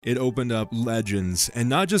It opened up legends, and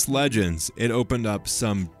not just legends, it opened up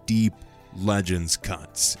some deep legends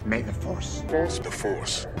cuts. May the Force. Force. The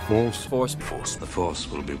Force. Force. Force. Force. The Force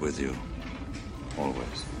will be with you.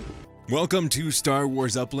 Always. Welcome to Star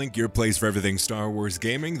Wars Uplink, your place for everything Star Wars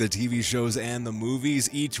gaming, the TV shows, and the movies.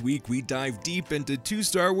 Each week, we dive deep into 2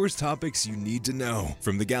 Star Wars topics you need to know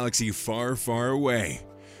from the galaxy far, far away.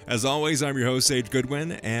 As always, I'm your host, Sage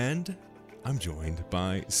Goodwin, and I'm joined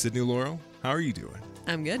by Sydney Laurel. How are you doing?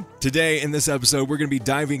 I'm good. Today, in this episode, we're going to be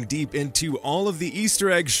diving deep into all of the Easter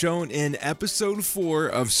eggs shown in Episode 4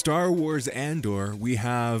 of Star Wars Andor. We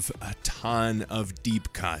have a ton of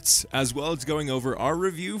deep cuts, as well as going over our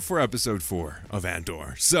review for Episode 4 of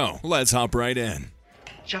Andor. So, let's hop right in.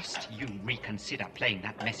 Just you reconsider playing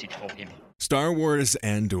that message for him. Star Wars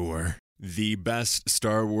Andor. The best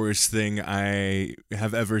Star Wars thing I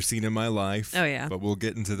have ever seen in my life. Oh, yeah. But we'll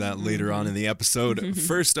get into that later on in the episode.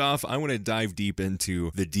 First off, I want to dive deep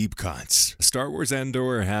into the deep cuts. Star Wars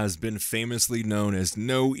Andor has been famously known as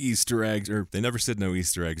no Easter eggs, or they never said no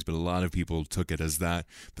Easter eggs, but a lot of people took it as that.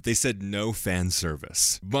 But they said no fan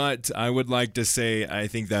service. But I would like to say I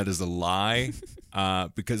think that is a lie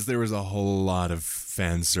because there was a whole lot of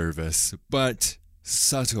fan service. But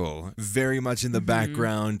subtle, very much in the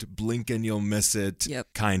background, blink and you'll miss it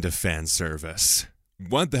kind of fan service.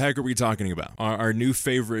 What the heck are we talking about? Our new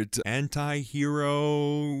favorite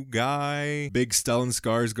anti-hero guy, big Stellan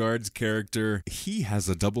Skarsgård's character, he has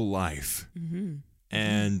a double life.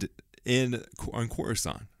 And on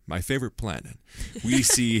Coruscant, my favorite planet, we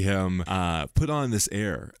see him put on this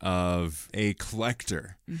air of a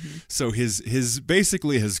collector. So his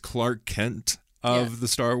basically his Clark Kent of the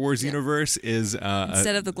Star Wars universe is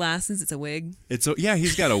instead of the glasses, it's a wig.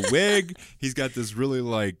 He's got a wig. He's got this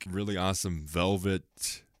really awesome velvet,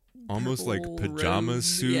 almost like pajama robe,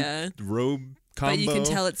 suit robe combo. But you can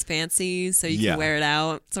tell it's fancy, so you can wear it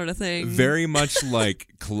out, sort of thing. Very much like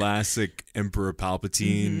classic Emperor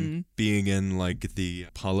Palpatine being in like the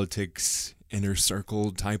politics inner circle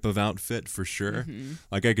type of outfit for sure.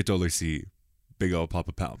 Like I could totally see big old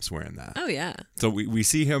Papa Palps wearing that. Oh, yeah. So we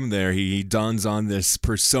see him there. He dons on this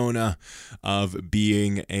persona of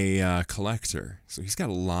being a collector. So he's got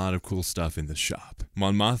a lot of cool stuff in the shop.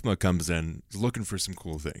 Mon Mothma comes in, looking for some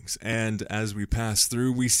cool things. And as we pass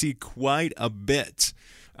through, we see quite a bit.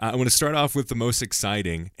 I want to start off with the most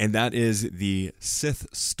exciting, and that is the Sith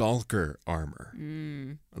Stalker armor.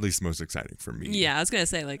 At least most exciting for me. Yeah, I was going to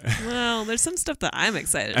say, well, there's some stuff that I'm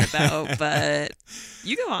excited about, but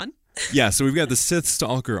you go on. Yeah, so we've got the Sith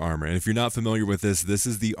Stalker armor, and if you're not familiar with this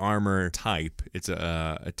is the armor type. It's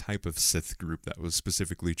a type of Sith group that was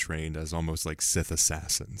specifically trained as almost like Sith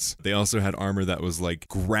assassins. They also had armor that was like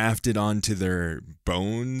grafted onto their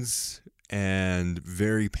bones and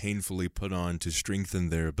very painfully put on to strengthen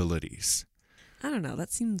their abilities. I don't know,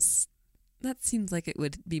 that seems like it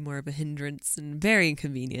would be more of a hindrance and very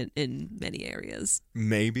inconvenient in many areas.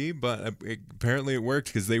 Maybe, but apparently it worked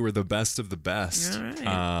because they were the best of the best. All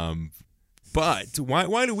right. But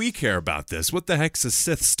why do we care about this? What the heck's a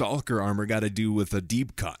Sith Stalker armor got to do with a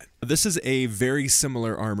deep cut? This is a very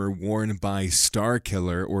similar armor worn by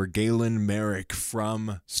Starkiller or Galen Merrick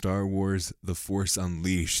from Star Wars The Force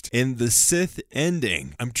Unleashed. In the Sith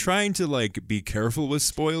ending, I'm trying to be careful with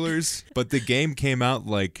spoilers, but the game came out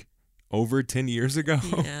over 10 years ago.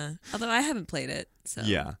 Yeah. Although I haven't played it, so.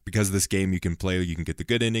 Yeah, because this game you can play, you can get the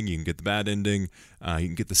good ending, you can get the bad ending, you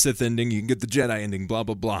can get the Sith ending, you can get the Jedi ending, blah,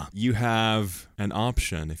 blah, blah. You have an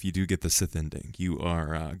option if you do get the Sith ending. You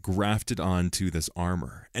are grafted onto this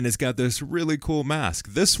armor, and it's got this really cool mask.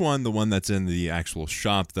 This one, the one that's in the actual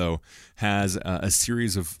shop, though, has a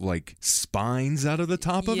series of, spines out of the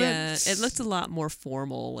top of it. Yeah, it looked a lot more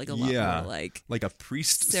formal, a lot more like a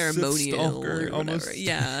priest ceremonial Sith Stalker, or almost.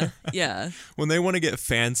 whatever. Yeah. When they want to get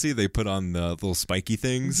fancy, they put on the little spiky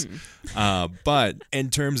things. But in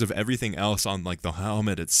terms of everything else on the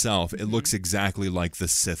helmet itself, it looks exactly like the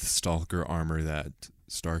Sith Stalker armor that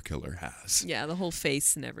Starkiller has. Yeah, the whole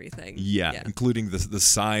face and everything. Yeah. Including the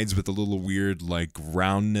sides with a little weird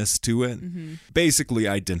roundness to it. Basically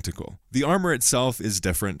identical. The armor itself is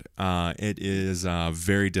different. It is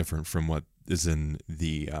very different from what is in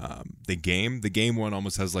the game. The game one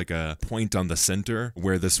almost has a point on the center,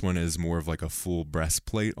 where this one is more of a full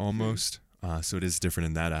breastplate almost. So it is different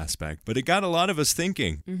in that aspect. But it got a lot of us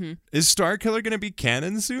thinking, is Starkiller going to be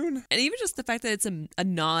canon soon? And even just the fact that it's a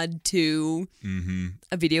nod to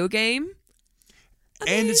a video game.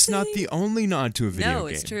 Amazing. And it's not the only nod to a video game. No,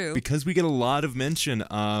 it's true. Because we get a lot of mention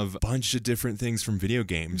of a bunch of different things from video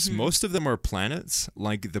games. Most of them are planets,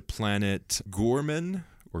 like the planet Gorman,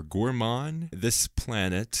 or Gorman. This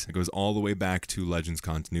planet goes all the way back to Legends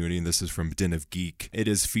continuity, and this is from Den of Geek. It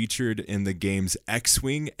is featured in the games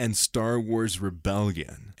X-Wing and Star Wars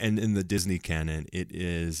Rebellion. And in the Disney canon, it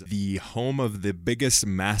is the home of the biggest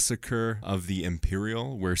massacre of the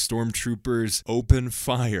Imperial, where stormtroopers open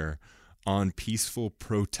fire on peaceful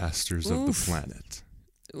protesters of the planet.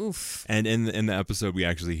 Oof. And in the episode, we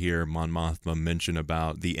actually hear Mon Mothma mention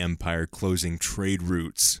about the Empire closing trade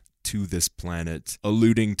routes to this planet,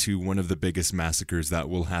 alluding to one of the biggest massacres that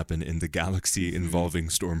will happen in the galaxy involving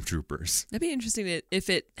stormtroopers. That'd be interesting if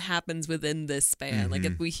it happens within this span, like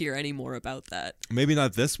if we hear any more about that. Maybe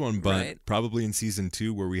not this one, but Right. probably in season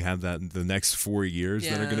 2, where we have that the next 4 years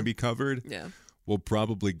that are going to be covered. Yeah. We'll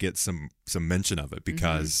probably get some mention of it,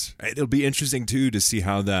 because it'll be interesting too to see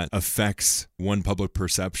how that affects one public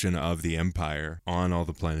perception of the Empire on all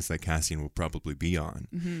the planets that Cassian will probably be on,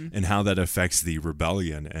 and how that affects the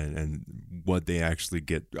rebellion and what they actually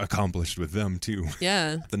get accomplished with them too.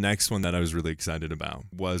 Yeah. The next one that I was really excited about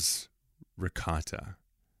was ricotta,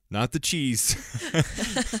 not the cheese.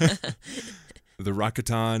 The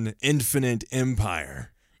Rakatan Infinite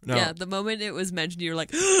Empire. No. Yeah, the moment it was mentioned, you were like,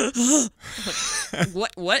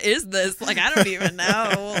 what is this? Like, I don't even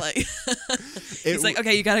know. Like, he's like,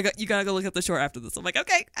 okay, you gotta go look at the shore after this. I'm like,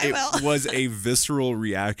 okay, I will. It was a visceral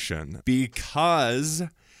reaction, because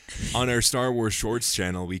on our Star Wars Shorts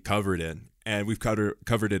channel, we covered it, and we've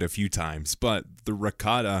covered it a few times, but the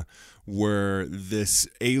Rakata were this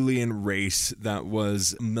alien race that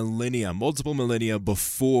was multiple millennia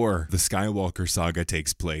before the Skywalker saga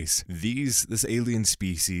takes place. This alien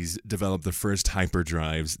species developed the first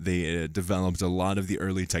hyperdrives. They developed a lot of the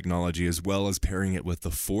early technology, as well as pairing it with the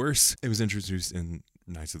Force. It was introduced in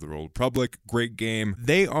Knights of the Old Republic. Great game.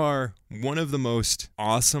 They are one of the most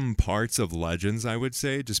awesome parts of Legends, I would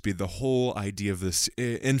say. Just be the whole idea of this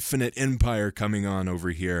infinite empire coming on over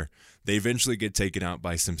here. They eventually get taken out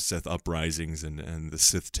by some Sith uprisings and the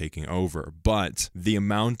Sith taking over. But the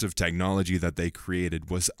amount of technology that they created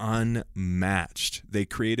was unmatched. They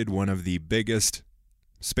created one of the biggest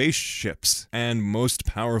spaceships and most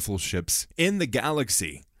powerful ships in the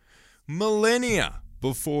galaxy, millennia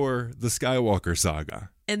before the Skywalker saga.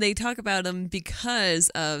 And they talk about them because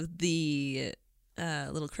of the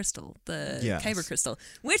little crystal, the kyber crystal,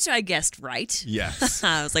 which I guessed right. Yes.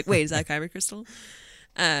 I was like, wait, is that kyber crystal?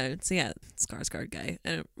 So yeah, Skarsgård guy.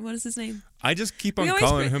 What is his name? I just keep on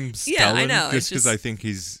calling him Stellan, yeah, I know. just because I think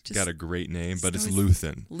he's got a great name, but it's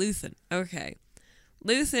Luthen. Luthen. Okay.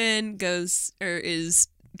 Luthen is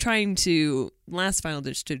trying to last final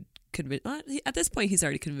ditch to convince. At this point, he's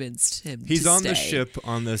already convinced him. He's on stay. the ship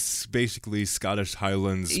on this basically Scottish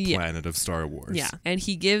Highlands planet of Star Wars. Yeah, and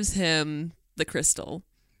he gives him the crystal.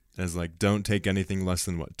 As like, don't take anything less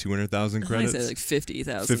than 200,000 credits? I say like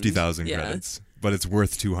 50,000. 50,000 credits, but it's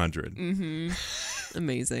worth 200. Mm-hmm.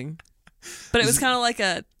 Amazing. But it was kind of like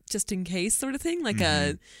a just in case sort of thing, like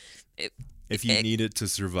if you need it to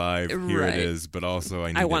survive, here it is. But also,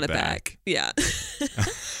 I want it back. Yeah.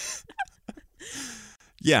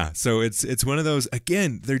 Yeah, so it's one of those.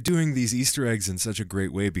 Again, they're doing these Easter eggs in such a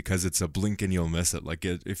great way, because it's a blink and you'll miss it. Like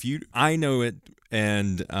I know it,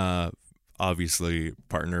 and obviously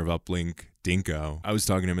partner of Uplink, Dinko. I was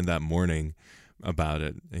talking to him in that morning about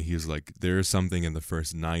it, and he was like, "There's something in the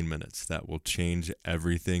first 9 minutes that will change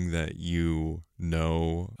everything that you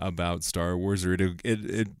know about Star Wars." Or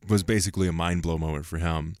it was basically a mind blow moment for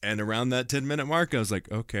him. And around that 10-minute mark, I was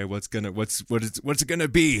like, "Okay, what's it gonna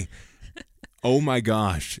be?" Oh my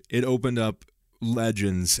gosh! It opened up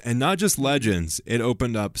Legends, and not just Legends. It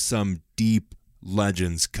opened up some deep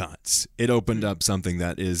Legends cuts. It opened up something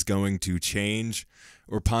that is going to change,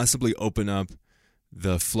 or possibly open up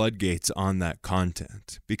the floodgates on that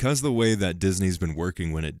content. Because the way that Disney's been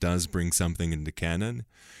working when it does bring something into canon,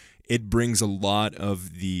 it brings a lot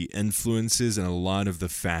of the influences and a lot of the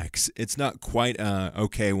facts. It's not quite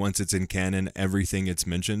okay, once it's in canon, everything it's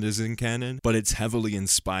mentioned is in canon, but it's heavily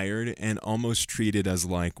inspired and almost treated as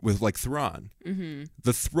like Thrawn. Mm-hmm.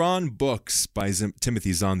 The Thrawn books by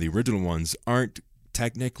Timothy Zahn, the original ones, aren't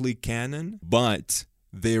technically canon, but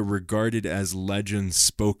they're regarded as legends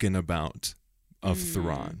spoken about of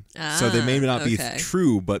Thrawn. So they may not be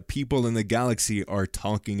true, but people in the galaxy are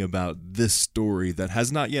talking about this story that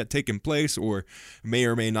has not yet taken place, or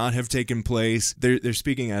may not have taken place. They're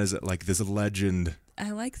speaking as like this legend. I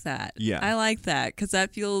like that. Yeah, I like that, because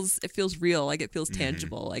it feels real, like it feels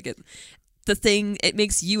tangible, like it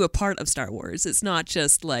makes you a part of Star Wars. It's not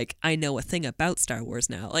just like, I know a thing about Star Wars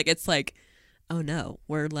now. Like, it's like, oh no,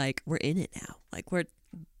 we're in it now. Like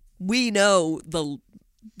we know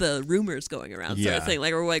the rumors going around sort of thing,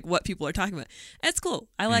 like, or like what people are talking about. It's cool.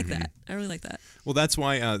 I like that. I really like that. Well, that's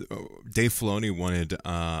why Dave Filoni wanted,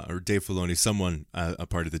 someone a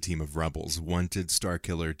part of the team of Rebels, wanted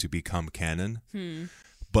Starkiller to become canon,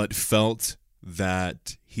 but felt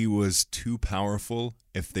that he was too powerful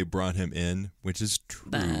if they brought him in, which is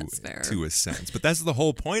true to a sense. But that's the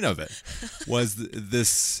whole point of it, was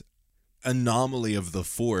this anomaly of the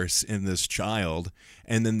Force in this child,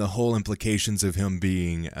 and then the whole implications of him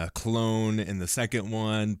being a clone in the second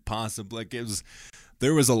one, possibly.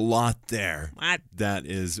 There was a lot there that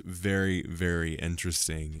is very, very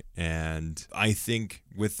interesting. And I think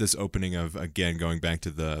with this opening of, again, going back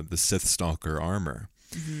to the Sith Stalker armor,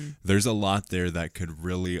 there's a lot there that could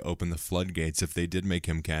really open the floodgates if they did make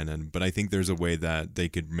him canon. But I think there's a way that they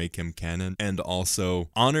could make him canon and also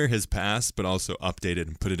honor his past, but also update it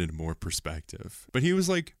and put it in more perspective. But he was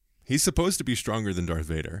like, he's supposed to be stronger than Darth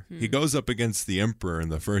Vader. He goes up against the Emperor in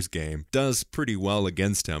the first game, does pretty well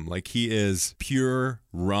against him. Like, he is pure,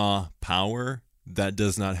 raw power that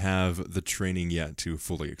does not have the training yet to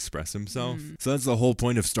fully express himself. So that's the whole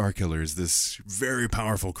point of Starkiller, is this very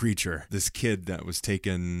powerful creature, this kid that was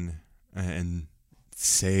taken and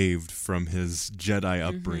saved from his Jedi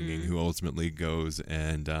upbringing, who ultimately goes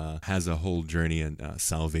and has a whole journey and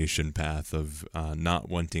salvation path of not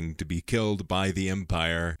wanting to be killed by the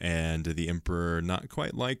Empire, and the Emperor not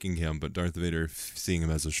quite liking him, but Darth Vader seeing him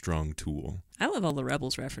as a strong tool. I love all the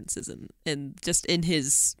Rebels references and just in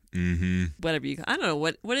his whatever you, I don't know,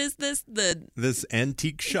 what is this, this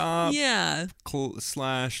antique shop,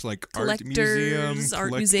 slash like art museum,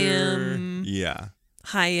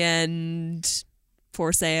 high end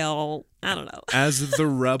for sale. I don't know. As the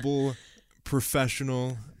Rebel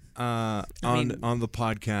professional on the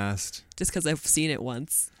podcast, just because I've seen it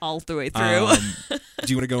once all the way through.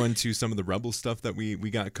 Do you want to go into some of the Rebel stuff that we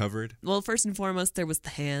got covered? Well, first and foremost, there was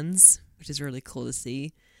the hands, which is really cool to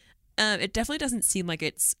see. It definitely doesn't seem like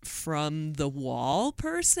it's from the wall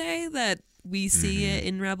per se that we see it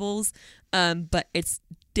in Rebels, but it's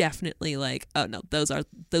definitely like, oh no, those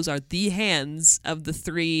are the hands of the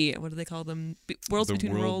three. What do they call them? Worlds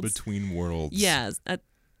Between Worlds. Between Worlds. Yeah, I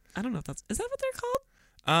don't know if is that what they're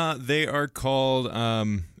called? They are called.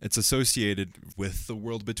 It's associated with the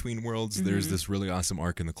World Between Worlds. There's this really awesome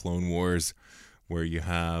arc in the Clone Wars where you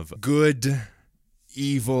have good,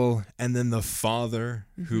 evil, and then the Father,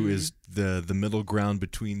 who is the middle ground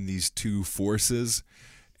between these two forces.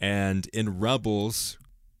 And in Rebels,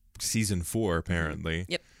 season 4 apparently,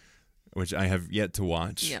 which I have yet to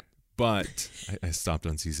watch, but I stopped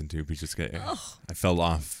on season 2 because I fell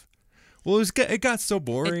off. Well, it got so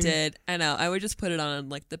boring. It did. I know. I would just put it on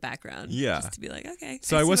like the background, just to be like, okay.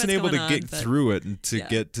 So I wasn't able to get through it and to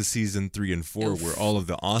get to season 3 and 4 where all of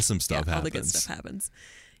the awesome stuff happens. All the good stuff happens.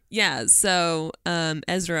 Yeah. So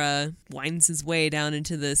Ezra winds his way down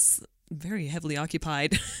into this very heavily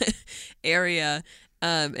occupied area.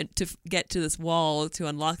 And to get to this wall to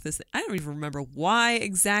unlock this, I don't even remember why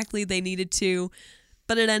exactly they needed to,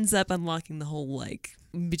 but it ends up unlocking the whole like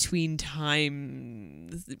between time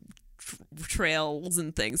trails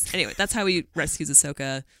and things. Anyway, that's how he rescues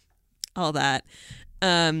Ahsoka, all that.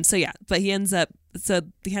 So yeah, but he ends up, so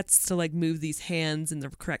he has to like move these hands in the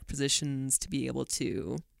correct positions to be able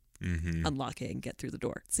to unlock it and get through the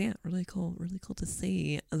door. So yeah, really cool to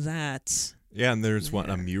see that. Yeah, and there's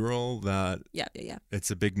a mural that... Yeah.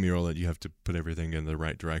 It's a big mural that you have to put everything in the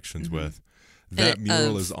right directions with. That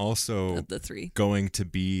mural is also the 3 going to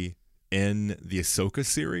be in the Ahsoka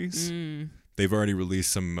series. They've already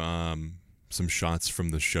released some shots from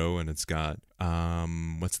the show, and it's got...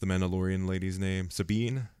 what's the Mandalorian lady's name?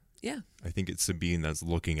 Sabine? Yeah. I think it's Sabine that's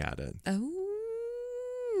looking at it. Oh.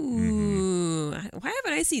 Why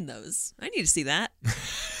haven't I seen those? I need to see that.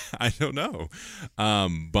 I don't know.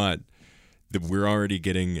 But... we're already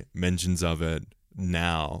getting mentions of it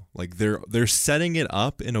now. Like they're setting it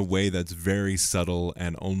up in a way that's very subtle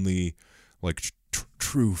and only like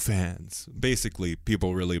true fans, basically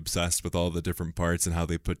people really obsessed with all the different parts and how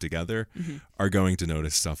they put together, are going to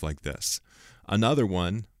notice stuff like this. Another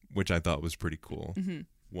one, which I thought was pretty cool,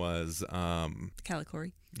 was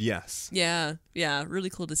Calicori. Yes. Yeah, really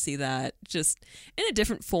cool to see that just in a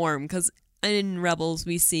different form, because in Rebels,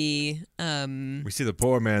 we see the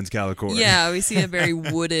poor man's Calicori. Yeah, we see a very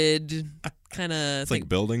wooded kind of. It's like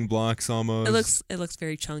building blocks almost. It looks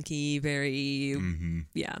very chunky, very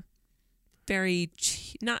very cheap.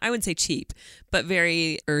 not, I wouldn't say cheap, but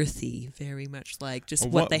very earthy, very much like just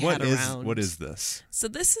what they had around. What is this? So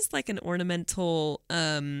this is like an ornamental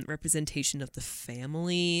representation of the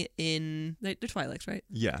family in the Twi'leks, right?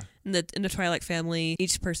 Yeah. In the Twi'lek family,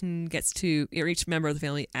 each person gets to, or each member of the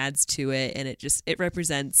family adds to it, and it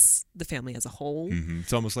represents the family as a whole. Mm-hmm.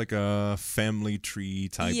 It's almost like a family tree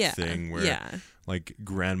type thing where like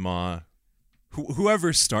grandma,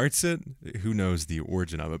 whoever starts it, who knows the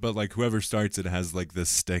origin of it, but like whoever starts it has like this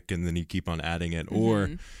stick and then you keep on adding it. Or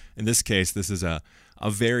in this case, this is a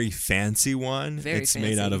very fancy one. It's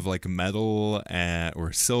made out of like metal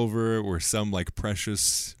or silver or some like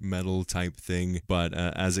precious metal type thing. But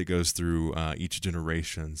as it goes through each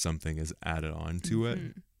generation, something is added on to it.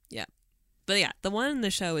 Yeah. But yeah, the one in the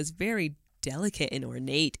show is very delicate and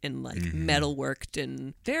ornate and like metal worked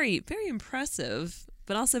and very, very impressive,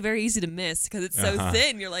 but also very easy to miss because it's so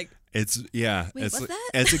thin. You're like, Wait, what's that?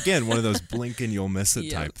 It's again one of those blink and you'll miss it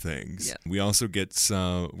type things. Yep. We also get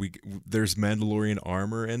there's Mandalorian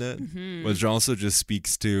armor in it, which also just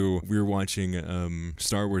speaks to, we were watching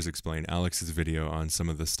Star Wars Explained, Alex's video on some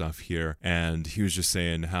of the stuff here, and he was just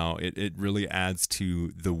saying how it really adds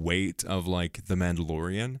to the weight of like the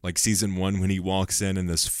Mandalorian. Like season 1 when he walks in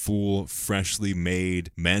this full, freshly made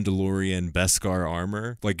Mandalorian Beskar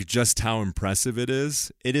armor, like just how impressive it is.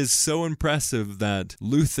 It is so impressive that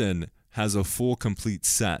Luthen has a full complete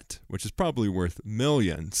set, which is probably worth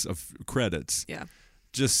millions of credits. Yeah.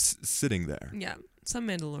 Just sitting there. Yeah. Some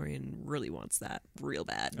Mandalorian really wants that real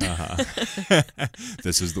bad.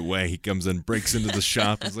 This is the way. He comes in, breaks into the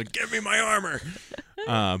shop, is like, give me my armor.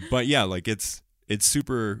 But yeah, like it's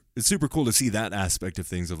super cool to see that aspect of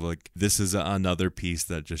things, of like, this is another piece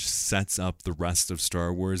that just sets up the rest of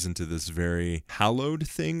Star Wars into this very hallowed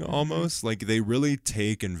thing almost. Like they really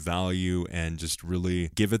take and value and just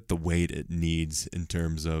really give it the weight it needs in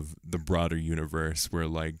terms of the broader universe, where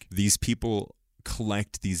like these people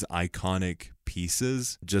collect these iconic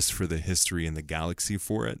pieces just for the history and the galaxy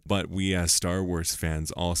for it, but we as Star Wars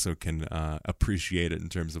fans also can appreciate it in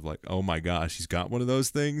terms of like, oh my gosh, he's got one of those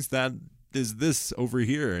things that is this over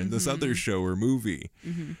here in this other show or movie.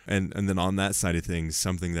 And then on that side of things,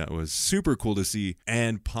 something that was super cool to see,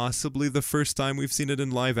 and possibly the first time we've seen it in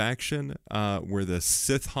live action, were the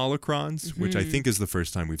Sith holocrons, which I think is the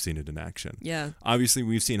first time we've seen it in action. Yeah. Obviously,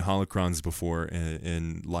 we've seen holocrons before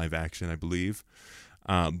in live action, I believe.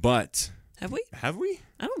 But Have we?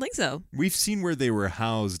 I don't think so. We've seen where they were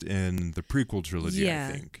housed in the prequel trilogy, I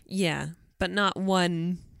think. Yeah, but not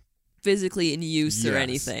one physically in use or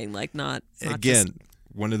anything. Like not again, just...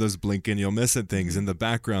 one of those blink and you'll miss it things. In the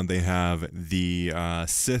background, they have the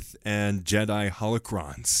Sith and Jedi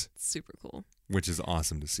holocrons. Super cool. Which is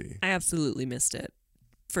awesome to see. I absolutely missed it.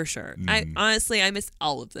 For sure. I missed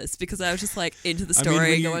all of this because I was just like into the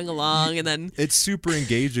story going along, and then it's super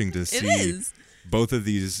engaging to see both of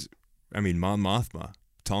these. I mean, Mon Mothma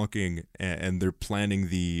talking, and they're planning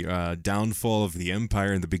the downfall of the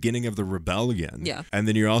Empire and the beginning of the rebellion. Yeah. And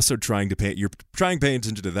then you're also trying to pay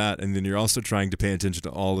attention to that, and then you're also trying to pay attention to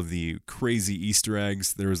all of the crazy Easter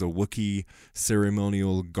eggs. There was a Wookiee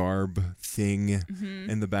ceremonial garb thing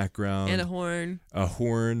in the background. And a horn. A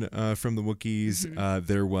horn from the Wookiees.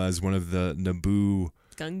 There was one of the Naboo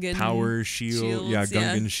Gungan power shield. Yeah,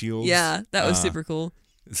 Gungan shields. Yeah, that was super cool.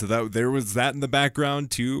 So that there was that in the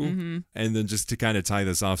background too. And then just to kind of tie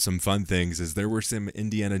this off, some fun things is there were some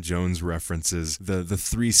Indiana Jones references. The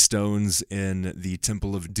 3 stones in the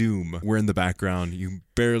Temple of Doom were in the background. You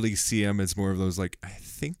barely see them. It's more of those like, I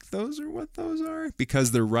think those are what those are,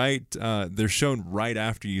 because they're shown right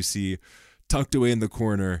after you see, tucked away in the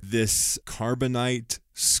corner, this carbonite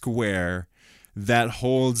square that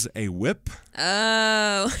holds a whip.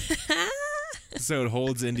 Oh. So it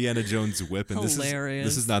holds Indiana Jones' whip, and this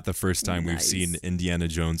is not the first time we've seen Indiana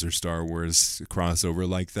Jones or Star Wars crossover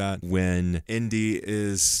like that. When Indy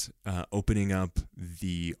is opening up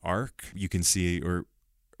the Ark, you can see, or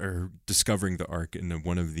discovering the Ark in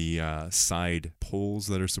one of the side poles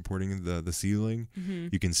that are supporting the ceiling.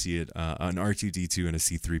 You can see it, an R2-D2 and a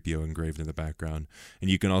C-3PO engraved in the background. And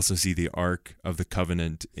you can also see the Ark of the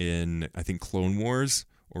Covenant in, I think, Clone Wars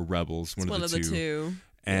or Rebels, one of the two.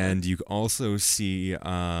 And you also see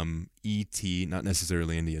E.T., not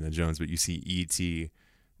necessarily Indiana Jones, but you see E.T.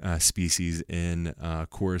 Species in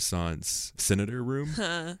Coruscant's senator room.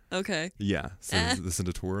 Okay. Yeah, so the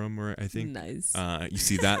Senatorum, I think. Nice. You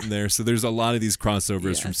see that in there. So there's a lot of these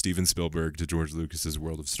crossovers from Steven Spielberg to George Lucas's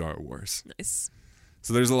world of Star Wars. Nice.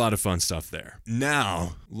 So there's a lot of fun stuff there.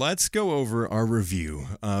 Now, let's go over our review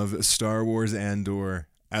of Star Wars Andor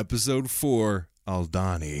Episode 4,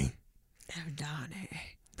 Aldhani.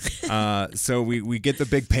 So we get the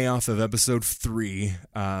big payoff of episode 3.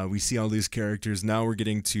 We see all these characters. Now we're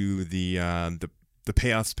getting to the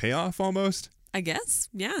payoff's payoff almost. I guess,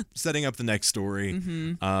 yeah. Setting up the next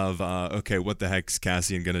story of, okay, what the heck's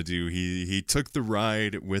Cassian gonna do? He took the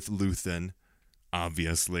ride with Luthen,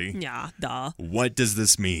 obviously. Yeah, duh. What does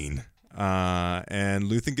this mean? And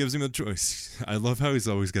Luthen gives him a choice. I love how he's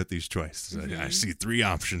always got these choices. I see 3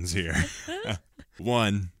 options here.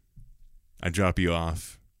 1, I drop you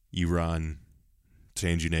off. You run.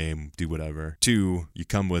 Change your name, do whatever. 2, you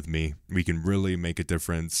come with me. We can really make a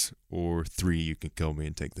difference. Or 3, you can kill me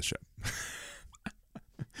and take the ship.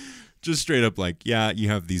 Just straight up like, yeah, you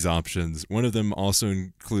have these options. One of them also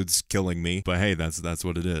includes killing me, but hey, that's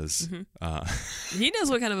what it is. He knows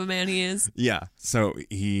what kind of a man he is. Yeah, so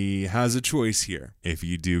he has a choice here. If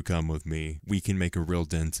you do come with me, we can make a real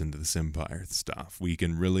dent into this Empire stuff. We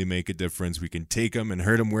can really make a difference. We can take them and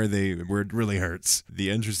hurt them where it really hurts. The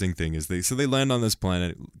interesting thing is they land on this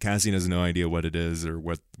planet. Cassian has no idea what it is or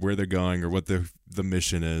where they're going or what the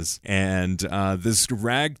mission is. And this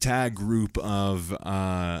ragtag group of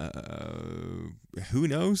who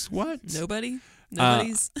knows what? Nobody's.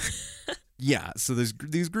 Yeah, so there's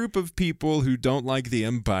these group of people who don't like the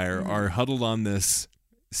Empire are huddled on this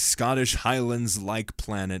Scottish Highlands-like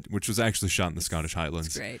planet, which was actually shot in the Scottish Highlands.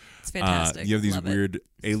 It's great. It's fantastic. You have these Love weird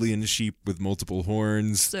alien sheep with multiple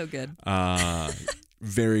horns. So good.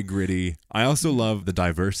 Very gritty. I also love the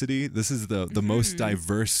diversity. This is the most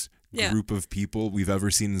diverse group of people we've ever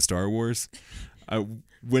seen in Star Wars.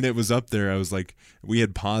 When it was up there, I was like, we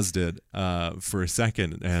had paused it for a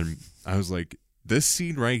second, and I was like, this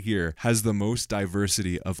scene right here has the most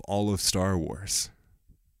diversity of all of Star Wars.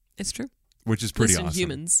 It's true. Which is pretty awesome.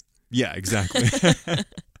 Humans. Yeah, exactly.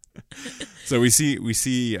 So we see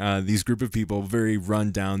these group of people very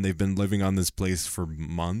run down. They've been living on this place for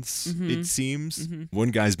months, it seems. One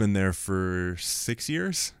guy's been there for 6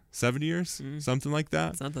 years, 7 years, something like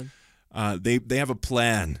that. Something. They have a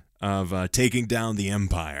plan of taking down the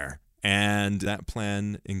Empire. And that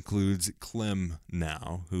plan includes Clem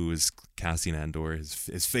now, who is Cassian Andor.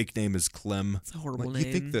 His fake name is Clem. It's a horrible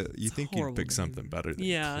name. You think you'd pick something better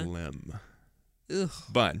than Clem. Ugh.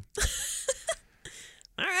 But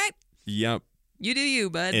all right. Yep. You do you,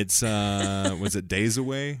 bud. It's was it days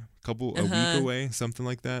away? A week away, something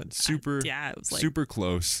like that. It was like super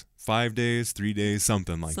close. 5 days, 3 days,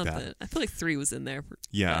 something like that. I feel like 3 was in there.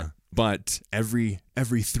 Yeah. But every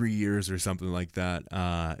 3 years or something like that,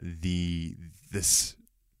 this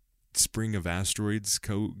spring of asteroids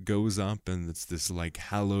goes up, and it's this like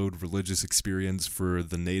hallowed religious experience for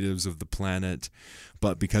the natives of the planet.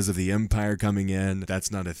 But because of the Empire coming in, that's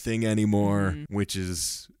not a thing anymore, which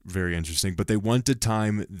is very interesting. But they want to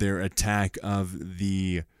time their attack of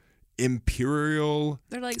the Imperial.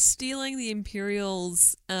 They're like stealing the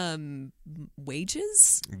Imperial's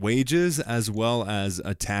wages, as well as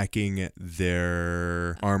attacking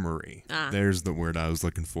their armory. There's the word I was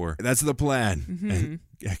looking for. That's the plan.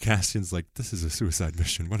 And Cassian's like, this is a suicide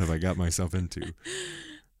mission. What have I got myself into?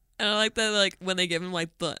 And I like that, like when they give him like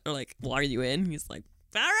well, are you in? He's like,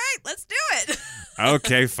 all right, let's do it.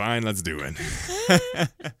 Okay, fine, let's do it.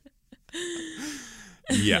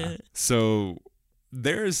 Yeah. So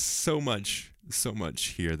there's so much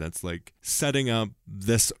here that's like setting up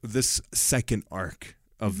this second arc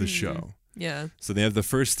of the show. Yeah. So they have the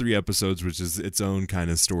first 3 episodes, which is its own kind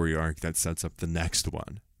of story arc that sets up the next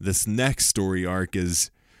one. This next story arc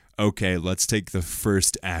is, okay, let's take the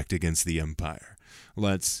first act against the Empire.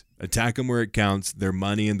 Let's attack them where it counts, their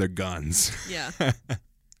money and their guns. Yeah.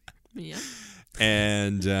 Yeah.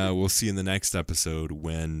 And we'll see in the next episode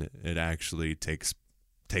when it actually takes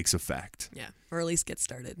effect. Yeah. Or at least get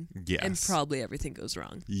started. Yes. And probably everything goes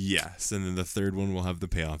wrong. Yes. And then the third one will have the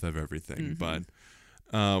payoff of everything. But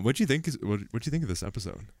what do you think of this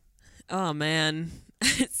episode? Oh man,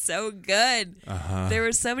 it's so good. There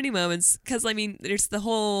were so many moments because I mean, there's the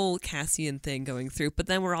whole Cassian thing going through, but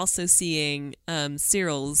then we're also seeing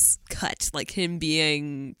Cyril's cut, like him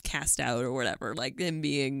being cast out or whatever, like him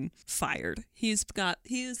being fired. He's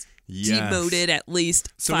demoted at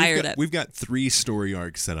least. So fired. We've got 3 story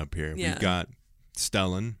arcs set up here. Yeah. We've got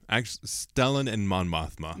Stellan and Mon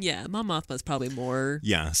Mothma. Yeah, Mon Mothma's probably more.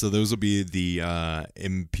 Yeah, so those will be the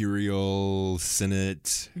Imperial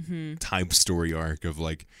Senate type story arc of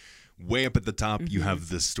like way up at the top you have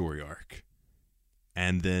this story arc.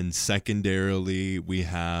 And then secondarily we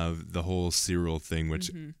have the whole Cyril thing,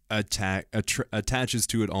 which attaches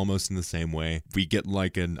to it almost in the same way. We get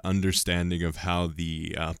like an understanding of how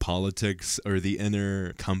the politics or the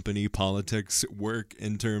inner company politics work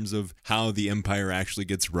in terms of how the Empire actually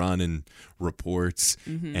gets run and reports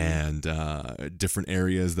and different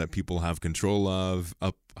areas that people have control of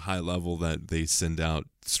up high level that they send out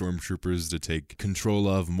stormtroopers to take control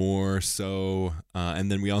of more so, and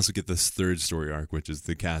then we also get this third story arc, which is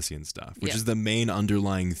the Cassian stuff, which is the main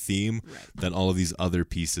underlying theme that all of these other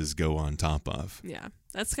pieces go on top of. Yeah,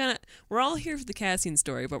 that's kind of, we're all here for the Cassian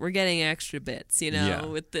story, but we're getting extra bits,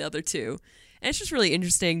 with the other two, and it's just really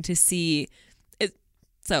interesting to see it.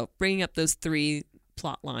 So bringing up those three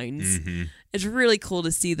plot lines, it's really cool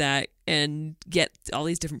to see that and get all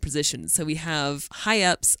these different positions. So we have high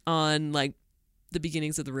ups on like the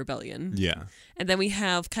beginnings of the rebellion. Yeah. And then we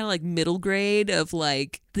have kind of like middle grade of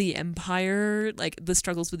like the Empire, like the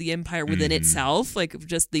struggles with the Empire within itself, like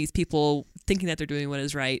just these people thinking that they're doing what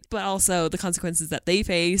is right, but also the consequences that they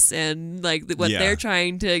face and like what they're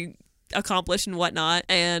trying to accomplish and whatnot.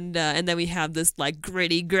 And then we have this like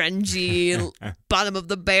gritty, grungy, bottom of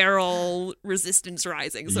the barrel resistance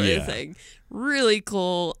rising sort of thing. Really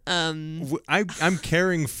cool. I'm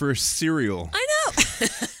caring for cereal. I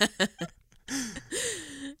know.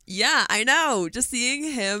 Yeah, I know. Just seeing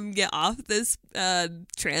him get off this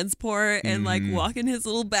transport and like walking his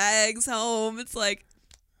little bags home, it's like,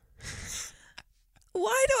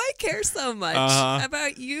 why do I care so much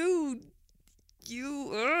about you?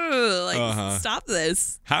 Stop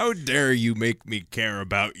this. How dare you make me care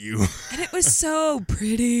about you? And it was so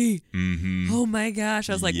pretty. Oh my gosh.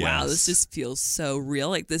 I was like, wow, this just feels so real.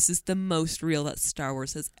 Like, this is the most real that Star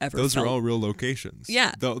Wars has ever Those felt. are all real locations.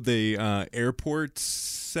 Yeah. The airport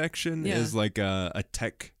section is like a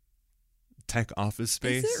tech office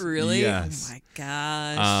space. Is it really? Yes. Oh my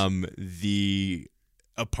gosh. The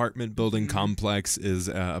apartment building complex is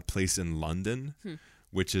a place in London,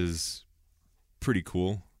 which is pretty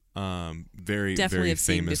cool. Very, Definitely very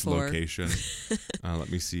famous location. Let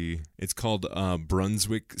me see. It's called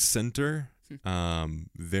Brunswick Center.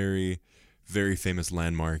 Very, very famous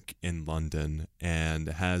landmark in London, and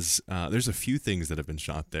has there's a few things that have been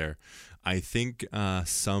shot there. I think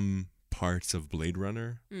some parts of Blade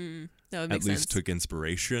Runner at least took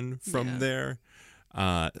inspiration from there.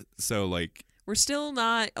 So like, we're still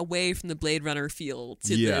not away from the Blade Runner feel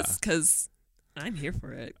to this, because I'm here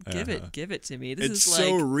for it. Give it to me. It's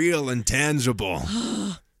so real and tangible.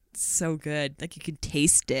 It's so good. Like, you can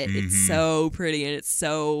taste it. It's so pretty, and it's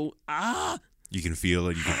so You can feel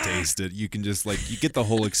it. You can taste it. You can just you get the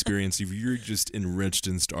whole experience. You're just enriched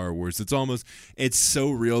in Star Wars. It's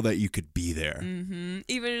so real that you could be there.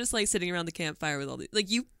 Even just like sitting around the campfire with all these, like,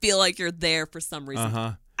 you feel like you're there for some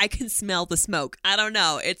reason. I can smell the smoke. I don't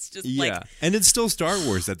know. It's just and it's still Star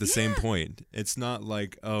Wars at the same point. It's not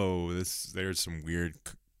like, there's some weird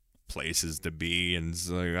places to be, and it's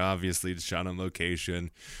like obviously it's shot on location,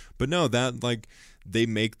 but no, that like they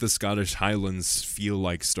make the Scottish Highlands feel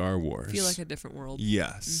like Star Wars. Feel like a different world.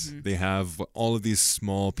 Yes, they have all of these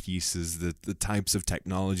small pieces, the types of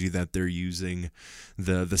technology that they're using,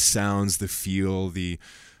 the sounds, the feel, the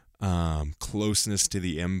closeness to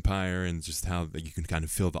the Empire, and just how you can kind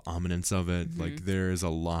of feel the ominence of it. Like, there is a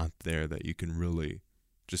lot there that you can really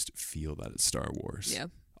just feel that it's Star Wars. Yeah,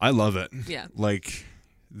 I love it. Yeah, like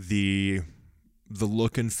the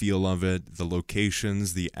look and feel of it, the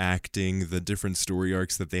locations, the acting, the different story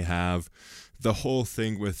arcs that they have, the whole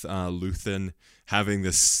thing with Luthen having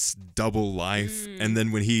this double life, and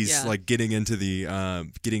then when he's like getting into the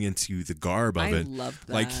garb of it, loved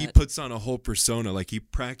that. like he puts on a whole persona, like he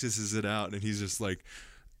practices it out, and he's just like,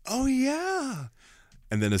 oh yeah,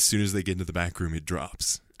 and then as soon as they get into the back room, it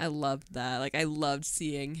drops. I loved that. Like, I loved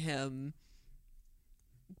seeing him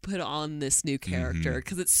put on this new character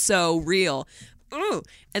because it's so real. Ooh.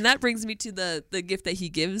 And that brings me to the gift that he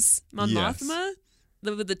gives Mon Mothma.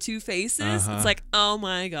 With the two faces, it's like, oh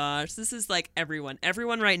my gosh, this is like everyone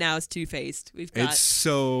right now is two-faced. We've got, it's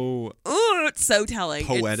so it's so telling,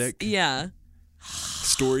 poetic,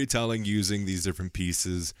 storytelling using these different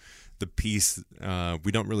pieces. The piece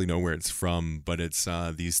we don't really know where it's from, but it's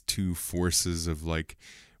these two forces of like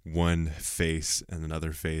one face and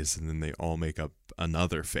another face, and then they all make up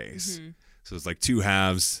another face. So it's like two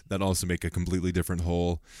halves that also make a completely different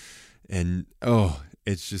whole, and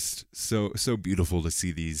it's just so beautiful to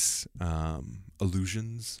see these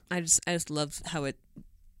illusions. I just love how it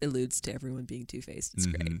alludes to everyone being two-faced. It's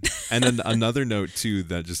great. And then another note too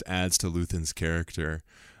that just adds to Luthen's character,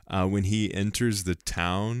 when he enters the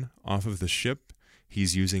town off of the ship,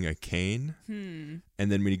 he's using a cane,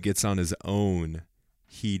 and then when he gets on his own,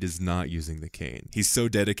 he is not using the cane. He's so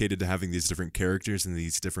dedicated to having these different characters and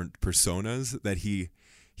these different personas that he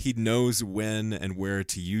knows when and where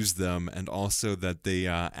to use them, and also that they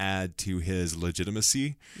add to his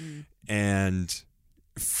legitimacy and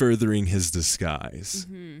furthering his disguise.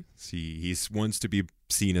 See, he wants to be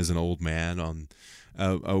seen as an old man,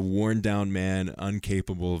 a worn down man,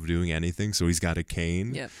 incapable of doing anything. So he's got a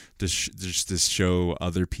cane to just to show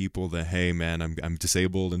other people that, hey man, I'm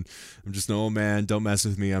disabled and I'm just an old man. Don't mess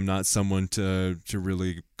with me. I'm not someone to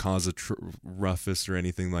really cause a ruckus or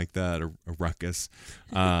anything like that, or a ruckus.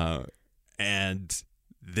 And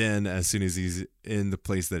then as soon as he's in the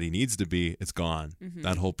place that he needs to be, it's gone.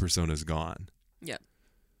 That whole persona is gone. Yep.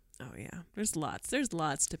 Oh yeah, there's lots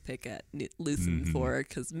to pick at Luthen for,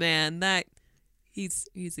 because man, that he's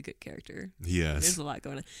a good character. Yes, there's a lot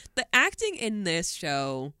going on. The acting in this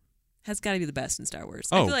show has got to be the best in Star Wars.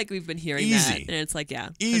 I feel like we've been hearing that, and it's like, yeah,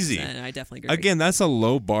 easy. I definitely agree. Again, that's a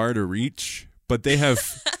low bar to reach, but they have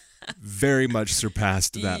very much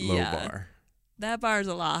surpassed that low bar. That bar is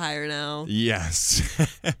a lot higher now. Yes.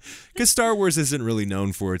 Because Star Wars isn't really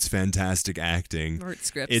known for its fantastic acting. Or its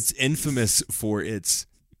scripts. It's infamous for its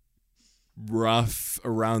rough,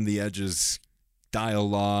 around the edges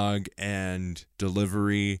dialogue and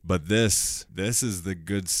delivery. But this is the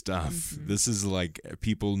good stuff. This is like,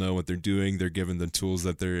 people know what they're doing. They're given the tools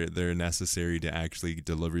that they're necessary to actually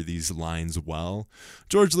deliver these lines well.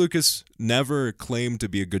 George Lucas never claimed to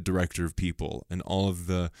be a good director of people, and all of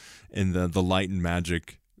the Light and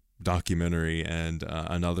Magic documentary and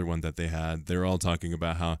another one that they had, they're all talking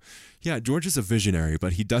about how, yeah, George is a visionary,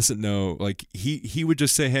 but he doesn't know, like he would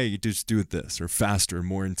just say, hey, you just do it this, or faster,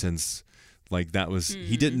 more intense. Like that was,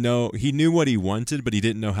 he didn't know, he knew what he wanted, but he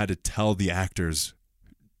didn't know how to tell the actors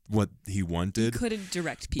what he wanted. He couldn't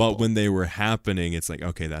direct people. But when they were happening, it's like,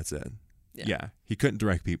 okay, that's it. Yeah. He couldn't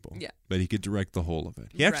direct people. Yeah. But he could direct the whole of it.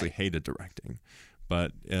 He actually hated directing,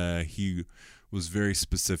 but he was very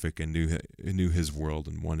specific and knew his world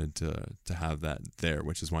and wanted to have that there,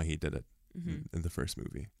 which is why he did it in the first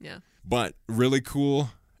movie. Yeah. But really cool.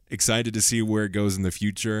 Excited to see where it goes in the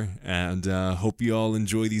future, and hope you all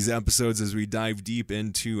enjoy these episodes as we dive deep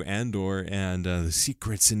into Andor and the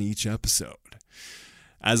secrets in each episode.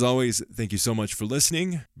 As always, thank you so much for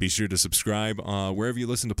listening. Be sure to subscribe wherever you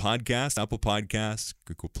listen to podcasts: Apple Podcasts,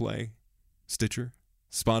 Google Play, Stitcher,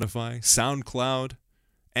 Spotify, SoundCloud,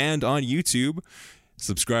 and on YouTube.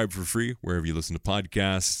 Subscribe for free wherever you listen to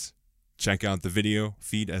podcasts. Check out the video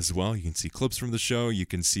feed as well. You can see clips from the show. You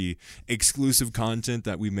can see exclusive content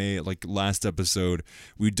that we made. Like last episode,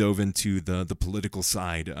 we dove into the political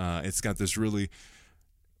side. It's got this really,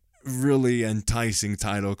 really enticing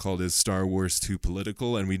title called "Is Star Wars Too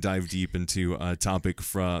Political?" And we dive deep into a topic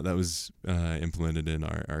that was implemented in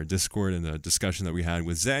our Discord and a discussion that we had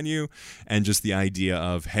with Zanyu, and just the idea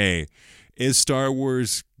of, hey, is Star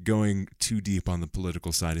Wars going too deep on the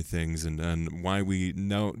political side of things, and why we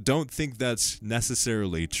don't think that's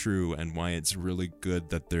necessarily true, and why it's really good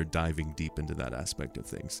that they're diving deep into that aspect of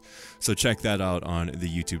things. So check that out on the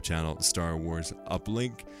YouTube channel Star Wars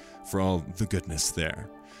Uplink for all the goodness there.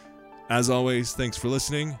 As always, thanks for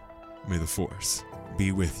listening. May the Force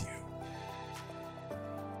be with you.